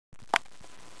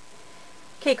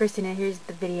Okay, Christina, here's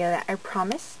the video that I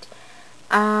promised.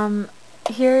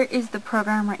 Here is the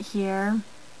program right here.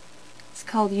 It's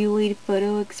called Ulead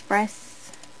Photo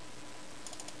Express.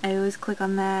 I always click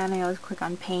on that, and I always click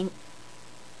on paint.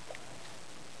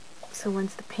 So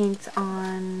once the paint's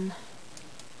on,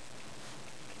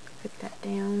 put that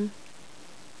down.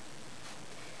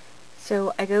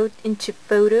 So I go into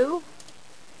photo,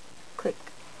 click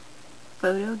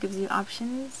photo, gives you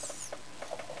options,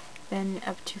 then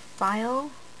up to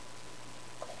file,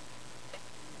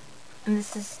 and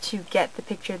this is to get the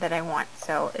picture that I want,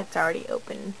 so it's already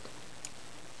open.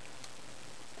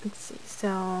 Let's see,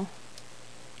 so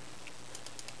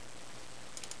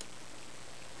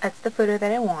that's the photo that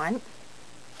I want.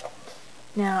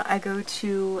 Now I go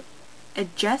to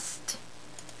adjust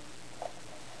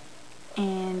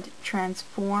and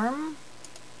transform,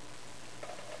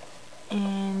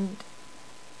 and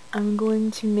I'm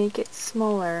going to make it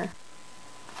smaller.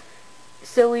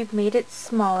 So we've made it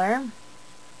smaller.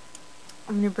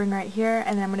 I'm going to bring right here,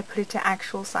 and then I'm going to put it to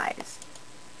actual size.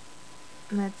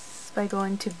 And that's by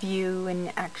going to view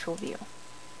and actual view.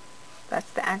 That's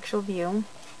the actual view.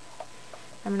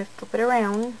 I'm going to flip it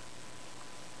around,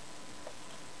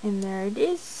 and there it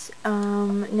is.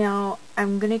 Now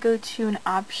I'm going to go to an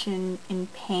option in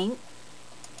paint,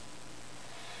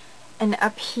 and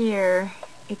up here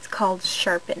it's called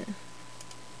sharpen.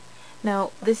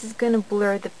 Now this is going to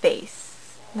blur the face.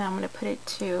 Now I'm going to put it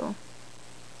to,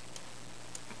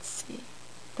 let's see,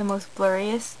 the most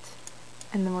blurriest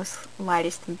and the most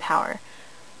lightest in power.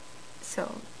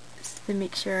 So just to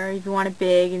make sure, if you want it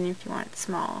big and if you want it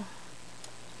small.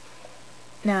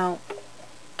 Now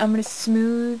I'm going to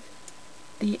smooth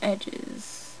the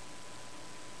edges.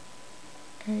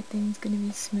 Everything's going to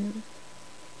be smooth.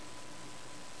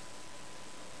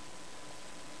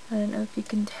 I don't know if you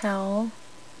can tell.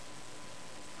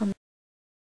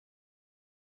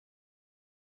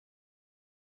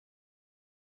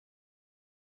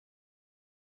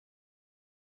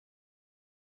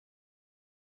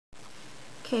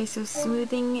 Okay, so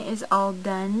smoothing is all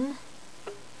done.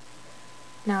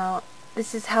 Now,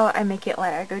 this is how I make it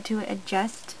lighter. I go to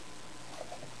adjust,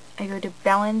 I go to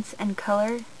balance and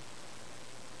color,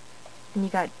 and you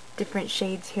got different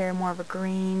shades here, more of a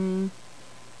green,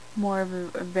 more of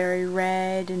a very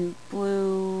red, and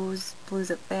blues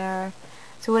up there.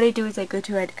 So what I do is I go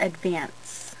to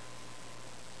advance,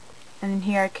 and in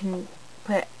here I can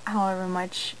put however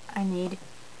much I need.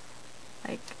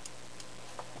 Like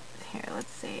here,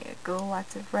 let's say I go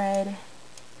lots of red,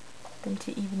 then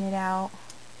to even it out.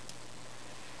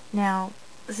 Now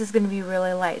this is going to be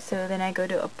really light, so then I go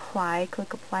to apply,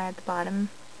 click apply at the bottom,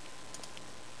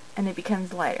 and it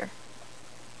becomes lighter.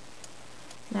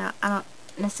 Now I don't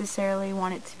necessarily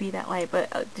want it to be that light,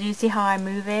 but do you see how I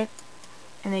move it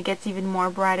and it gets even more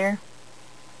brighter?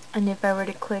 And if I were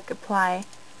to click apply,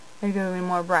 it would go even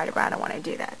more brighter, but I don't want to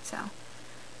do that, so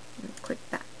click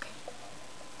back.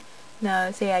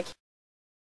 Now say I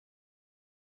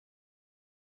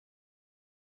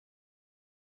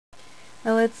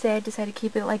Now let's say I decide to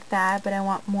keep it like that, but I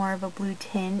want more of a blue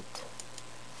tint.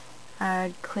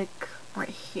 I'd click right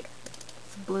here.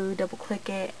 It's blue, double click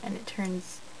it, and it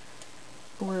turns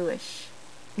bluish.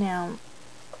 Now,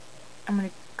 I'm going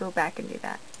to go back and do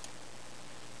that.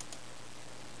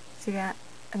 See that?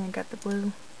 And then got the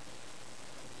blue.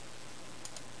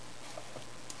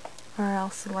 Or I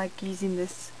also like using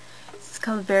this. This is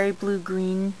called Very Blue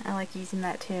Green. I like using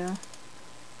that too.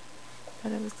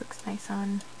 But it looks nice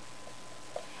on.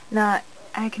 Now,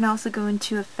 I can also go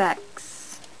into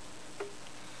effects,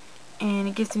 and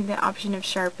it gives me the option of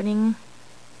sharpening.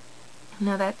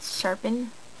 Now that's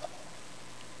sharpen,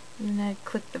 and then I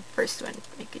click the first one,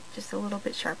 make it just a little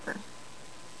bit sharper.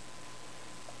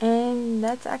 And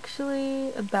that's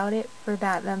actually about it for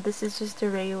that. Now this is just a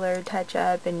regular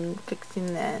touch-up and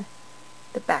fixing the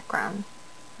background,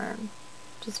 or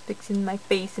just fixing my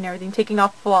face and everything, taking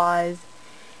off flaws.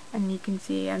 And you can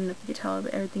see, I don't know if you can tell,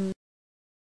 but everything.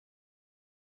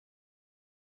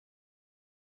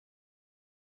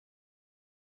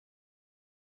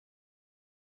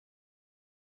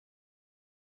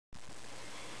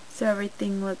 So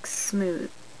everything looks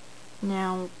smooth.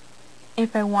 Now,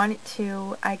 if I wanted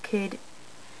to, I could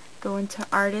go into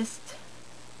Artist,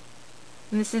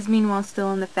 and this is meanwhile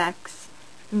still in effects.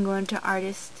 I'm going to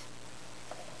Artist,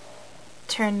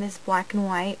 turn this black and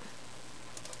white,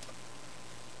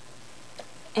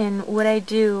 and what I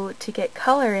do to get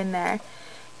color in there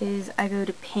is I go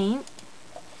to Paint,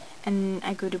 and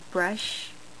I go to Brush,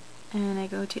 and I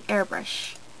go to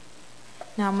Airbrush.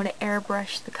 Now I'm going to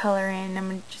airbrush the color in.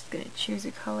 I'm just going to choose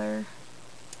a color.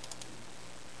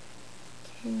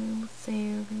 Okay, let's say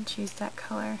we're going to choose that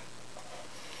color.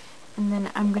 And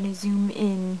then I'm going to zoom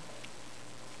in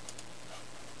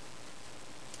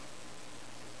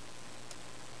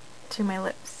to my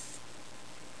lips.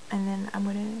 And then I'm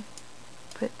going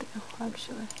to put the, I'm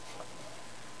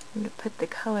going to put the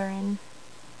color in.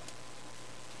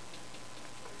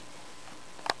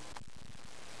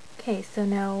 Okay, so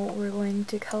now we're going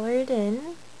to color it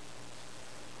in.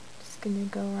 Just going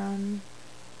to go around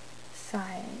the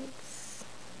sides.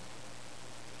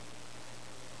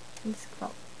 It's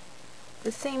about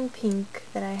the same pink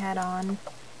that I had on.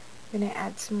 I'm going to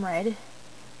add some red.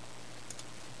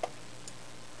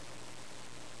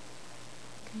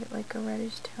 Give it like a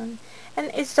reddish tone.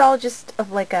 And it's all just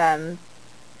of like a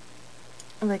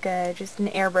just an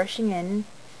airbrushing in.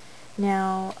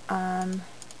 Now,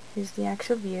 here's the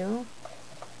actual view.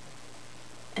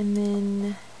 And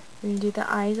then we're going to do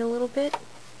the eyes a little bit.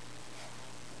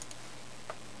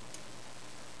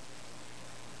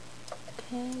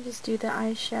 Okay, just do the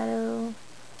eyeshadow.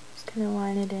 Just kind of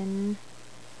line it in.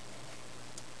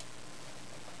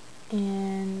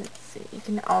 And let's see, you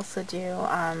can also do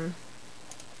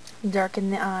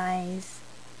darken the eyes.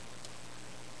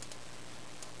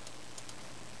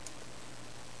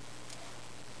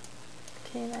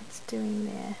 Okay, that's doing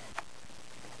the,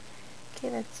 okay,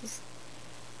 that's just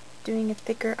doing a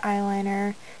thicker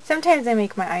eyeliner. Sometimes I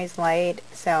make my eyes light,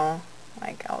 so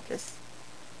like I'll just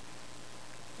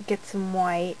get some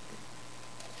white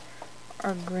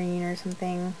or green or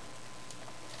something.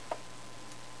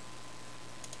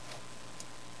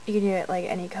 You can do it like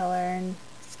any color, and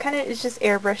it's just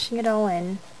airbrushing it all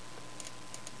in.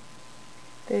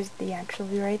 There's the actual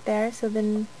view right there. So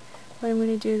then what I'm going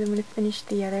to do is I'm going to finish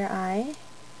the other eye.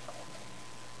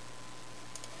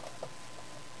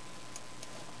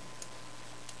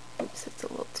 Oops, it's a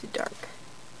little too dark.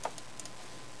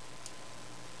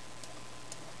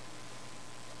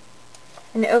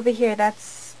 And over here,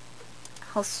 that's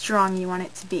how strong you want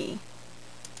it to be.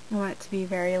 You want it to be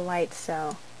very light,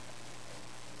 so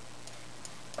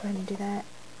go ahead and do that.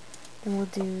 Then we'll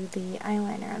do the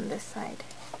eyeliner on this side.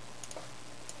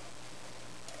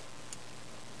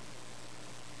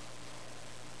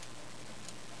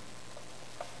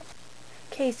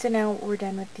 Okay, so now we're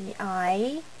done with the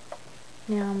eye.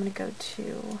 Now I'm going to go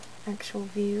to actual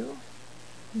view.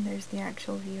 And there's the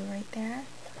actual view right there.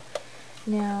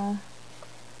 Now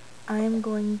I'm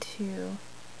going to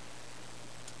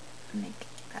make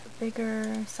that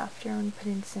bigger, softer, and put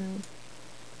in some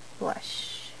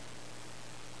blush.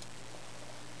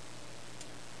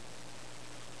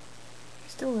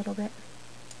 Just a little bit.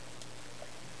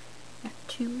 Not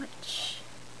too much.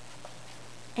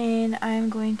 And I'm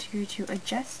going to go to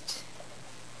adjust,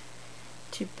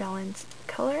 to balance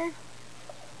color.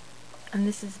 And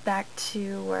this is back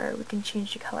to where we can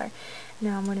change the color.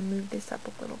 Now I'm going to move this up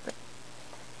a little bit.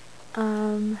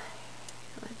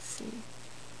 Let's see.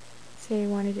 Say I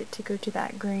wanted it to go to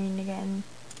that green again.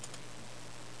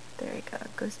 There we go.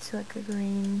 It goes to like a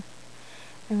green.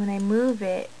 And when I move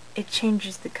it, it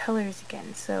changes the colors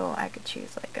again. So I could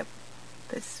choose like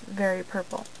this very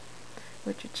purple,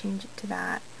 which would change it to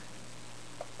that.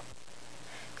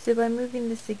 So by moving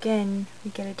this again,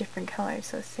 we get a different color.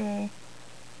 So say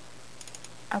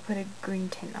I'll put a green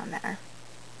tint on there.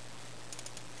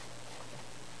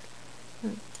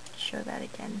 Show that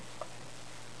again.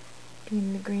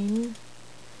 In the green.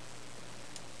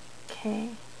 Okay.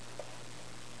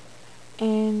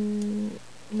 And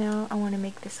now I want to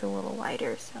make this a little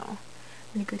lighter, so I'm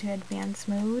going to go to advanced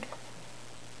mode.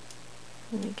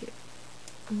 Make it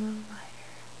a little lighter.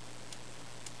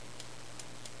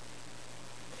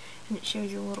 And it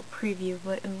shows you a little preview of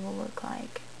what it will look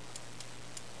like.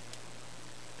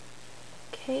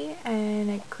 Okay, and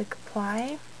I click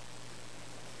apply.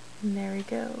 And there we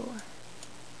go.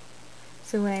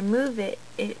 So when I move it,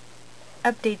 it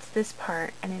updates this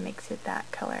part and it makes it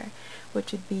that color,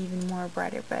 which would be even more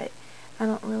brighter, but I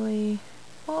don't really,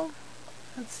 well,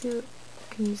 let's see what,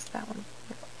 I can use that one.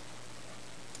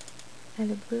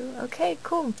 And a blue, okay,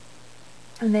 cool.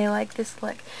 And they like this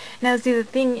look. Now see, the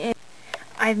thing is,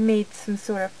 I've made some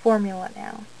sort of formula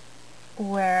now,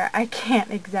 where I can't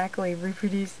exactly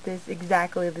reproduce this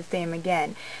exactly the same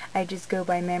again. I just go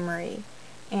by memory.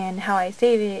 And how I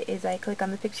save it is I click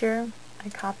on the picture, I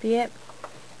copy it,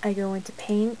 I go into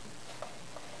paint,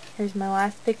 here's my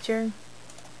last picture,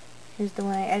 here's the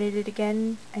one I edited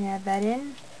again, I add that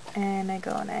in, and I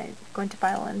go into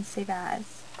file and save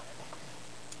as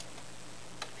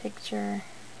picture.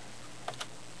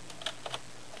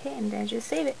 Okay, and I just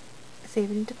save it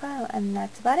into file, and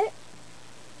that's about it.